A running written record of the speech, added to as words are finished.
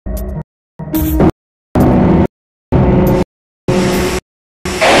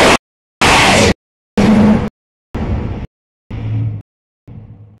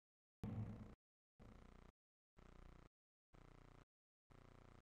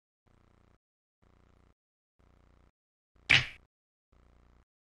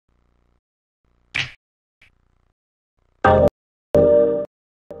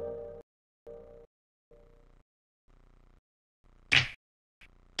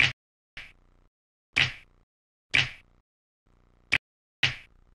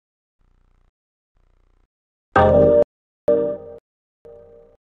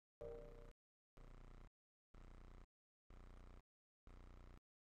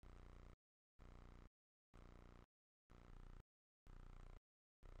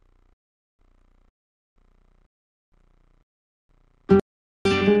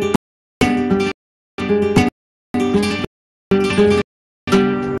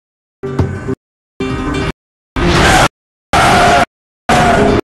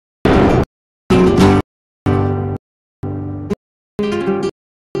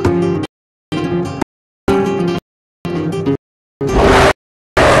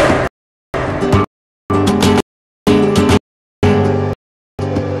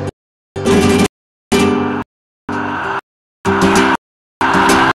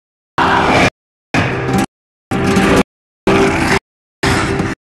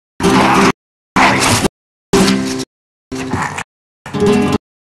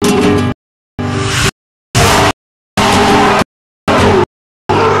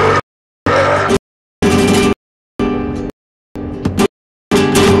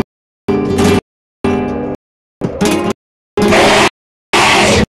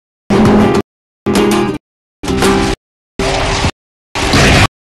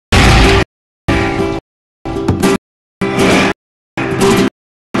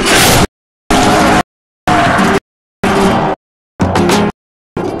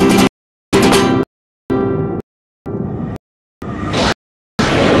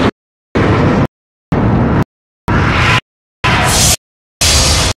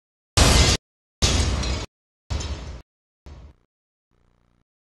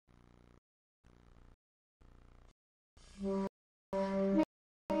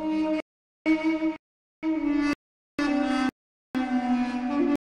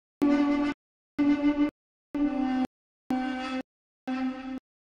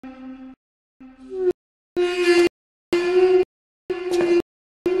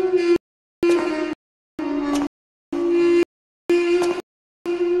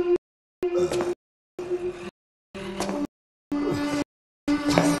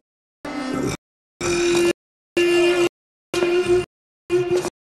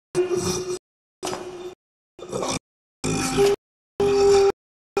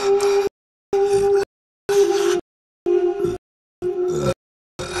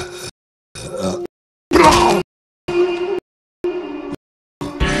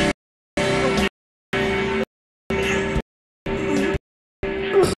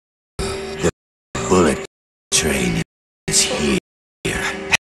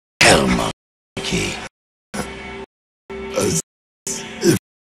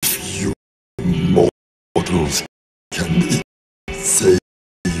Mortals can be saved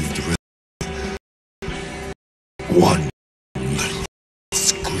with one little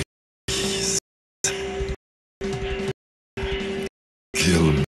squeeze.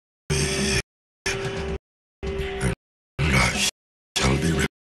 Kill me, and I shall be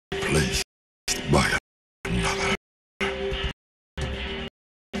replaced by another,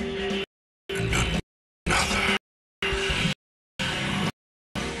 and another.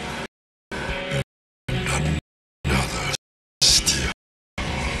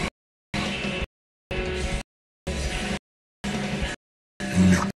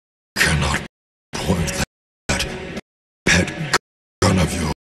 You cannot point that pet gun of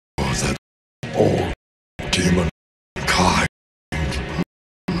yours at all demon kind.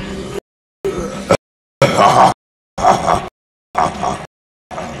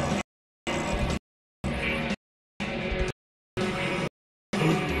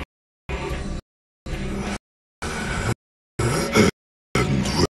 And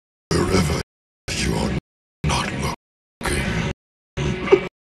wherever you are not looking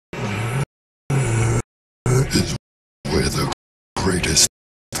is where the greatest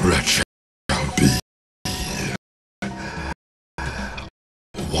threat shall be.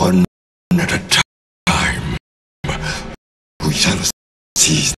 One at a time, we shall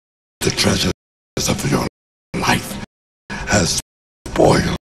seize the treasures of your life as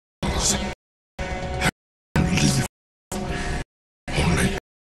spoils and leave only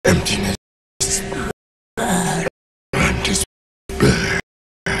emptiness and despair.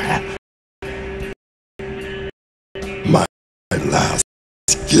 My last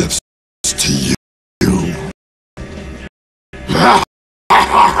gifts to you.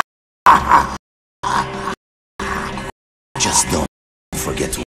 Just don't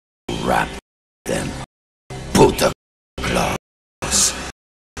forget to wrap them. Put them close.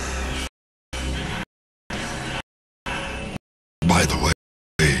 By the way,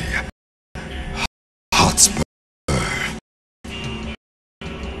 Hotspur,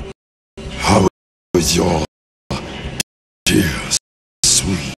 how is your dear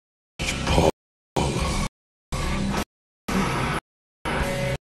sweet Paula?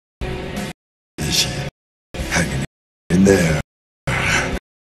 Is she hanging in there?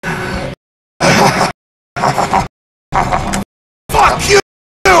 Fuck you!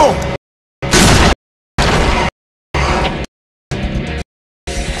 No!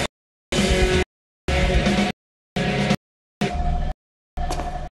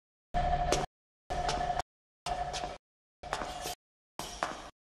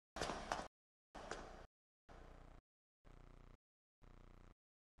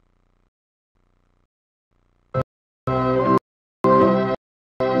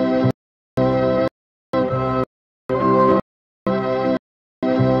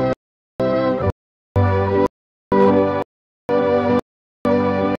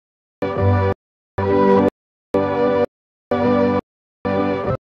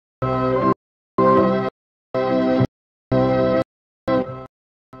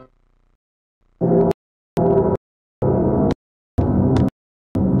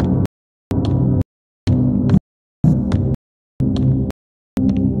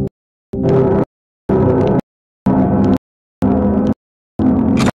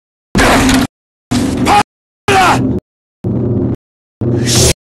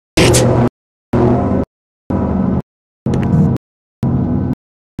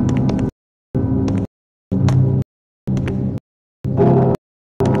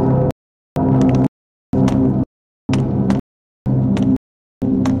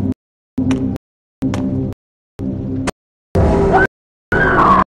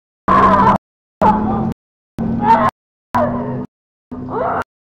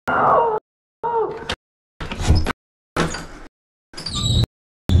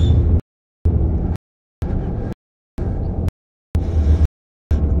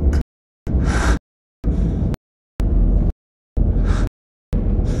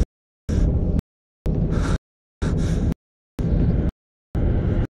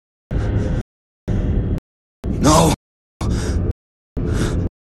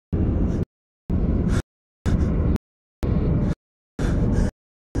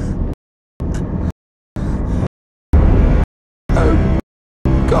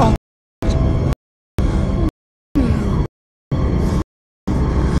 God.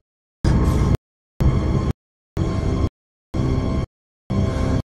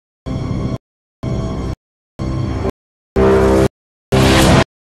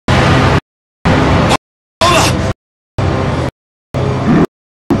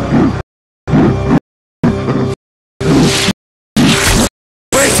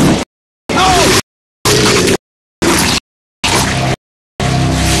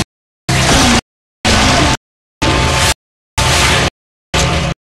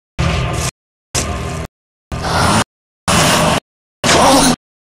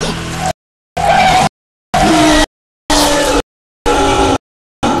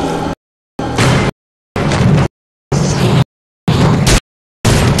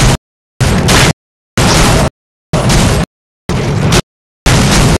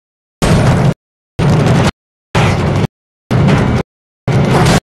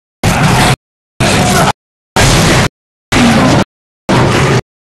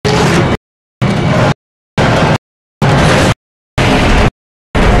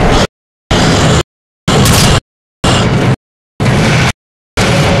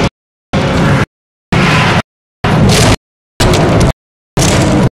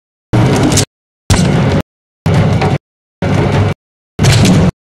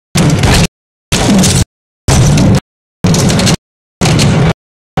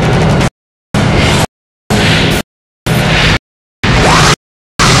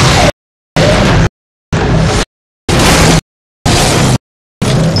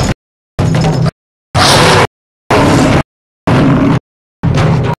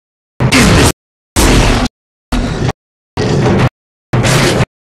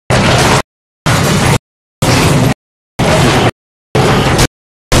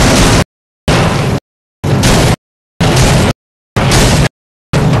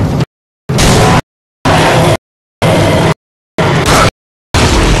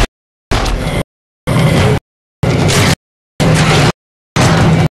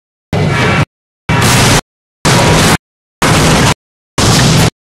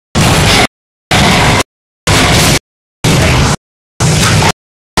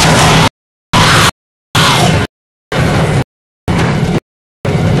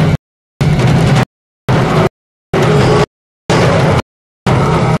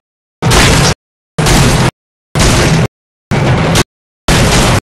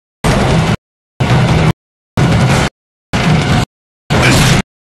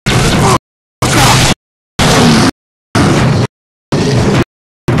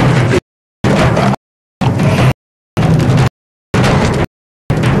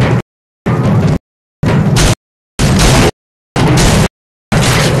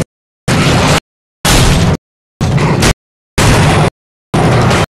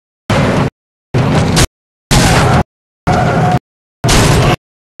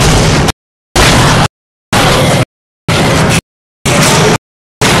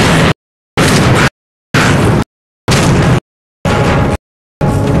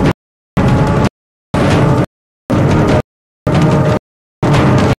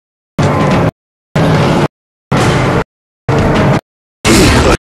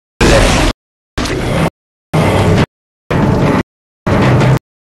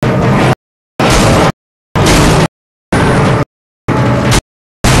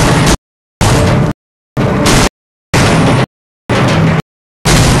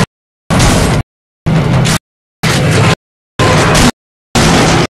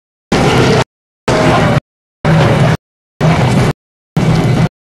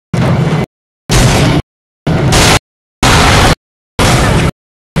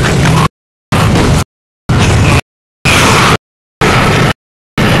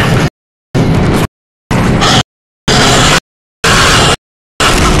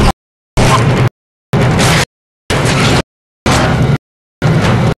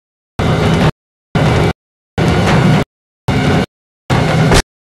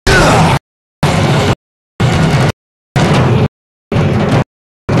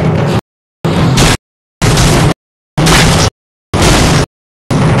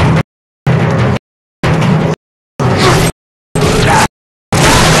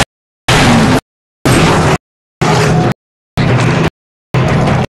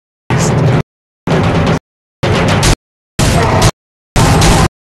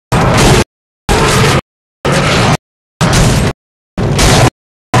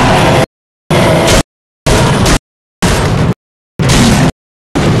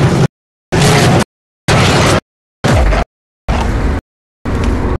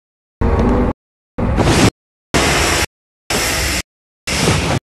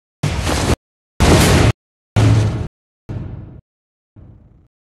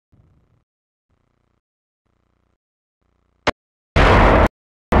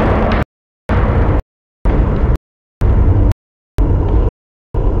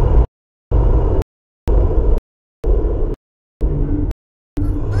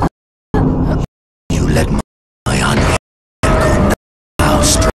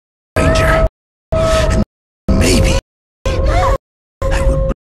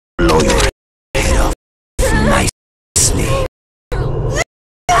 me.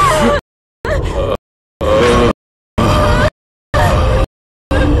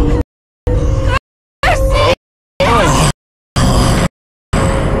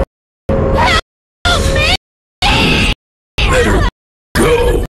 Let her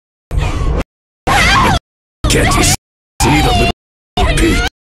go. Can't you see the little peach?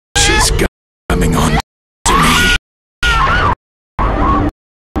 She's coming on to me.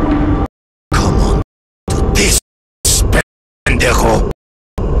 Come on to this, pendejo.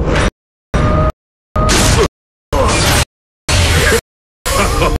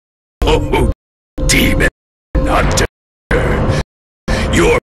 Oh, demon hunter.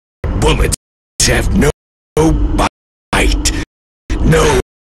 Your bullets have no bite, no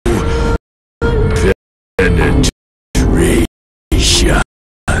penetration.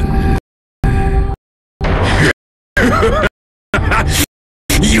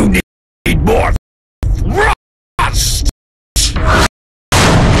 You need more thrust.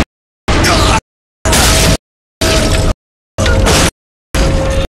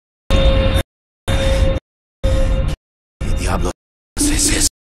 Diablo es eso?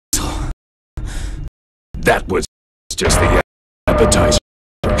 That was just the appetizer,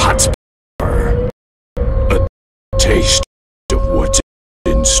 hot spur. A taste of what's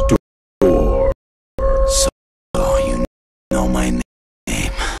in store. So you know my name.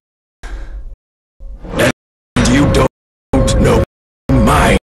 And you don't know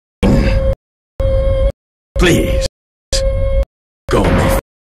mine. Please, call me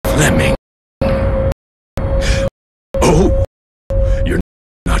Fleming. Oh, you're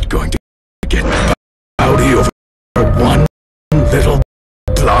not going to get pouty over one little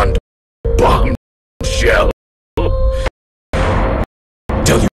blonde bombshell.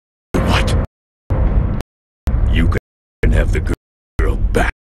 Tell you what, you can have the girl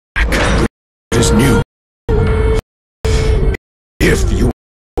back. It is new. If you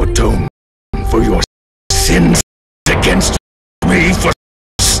atone for your sins against me for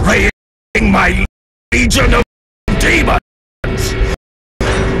slaying my legion of demons,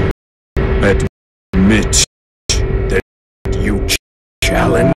 admit that you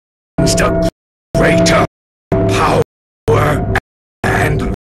challenged a greater power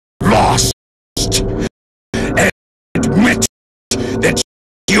and lost. Admit that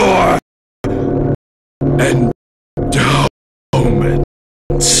your endowments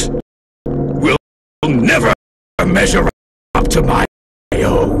will never measure up to my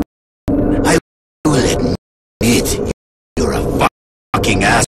own. I will admit you're a fucking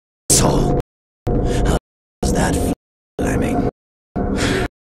asshole. How's that, Fleming?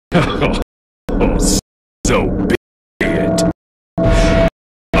 Oh, so be it. A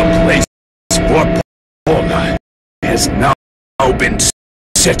place for Paula has now been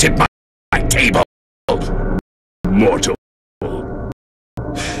set at my table. Mortal.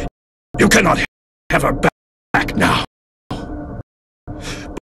 You cannot have her back now.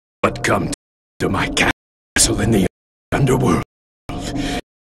 But come to my castle in the underworld,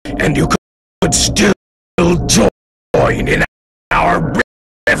 and you could still join in our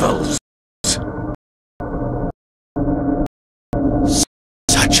revels.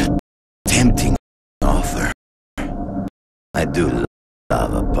 Such a tempting offer. I do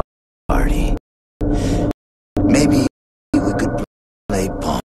love a party. Maybe we could play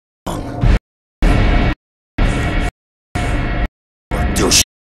pong. Or do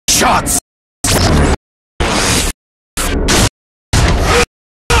shots.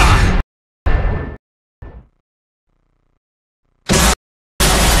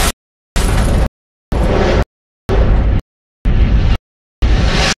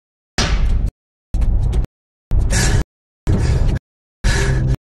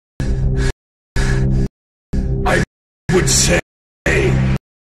 I would say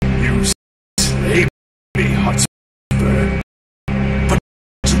you slay me, Hotspur, but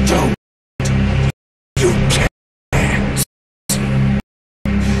you don't. You can't.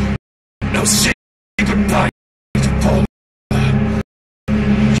 Now say goodbye to Paula.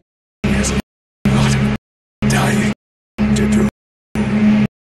 She has a lot of dying to do, and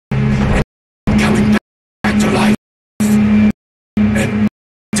coming back to life, and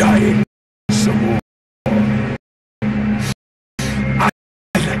dying some more.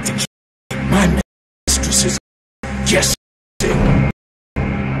 My mistress is guessing.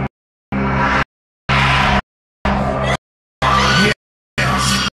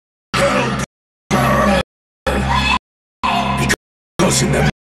 Yes, girl. Because in the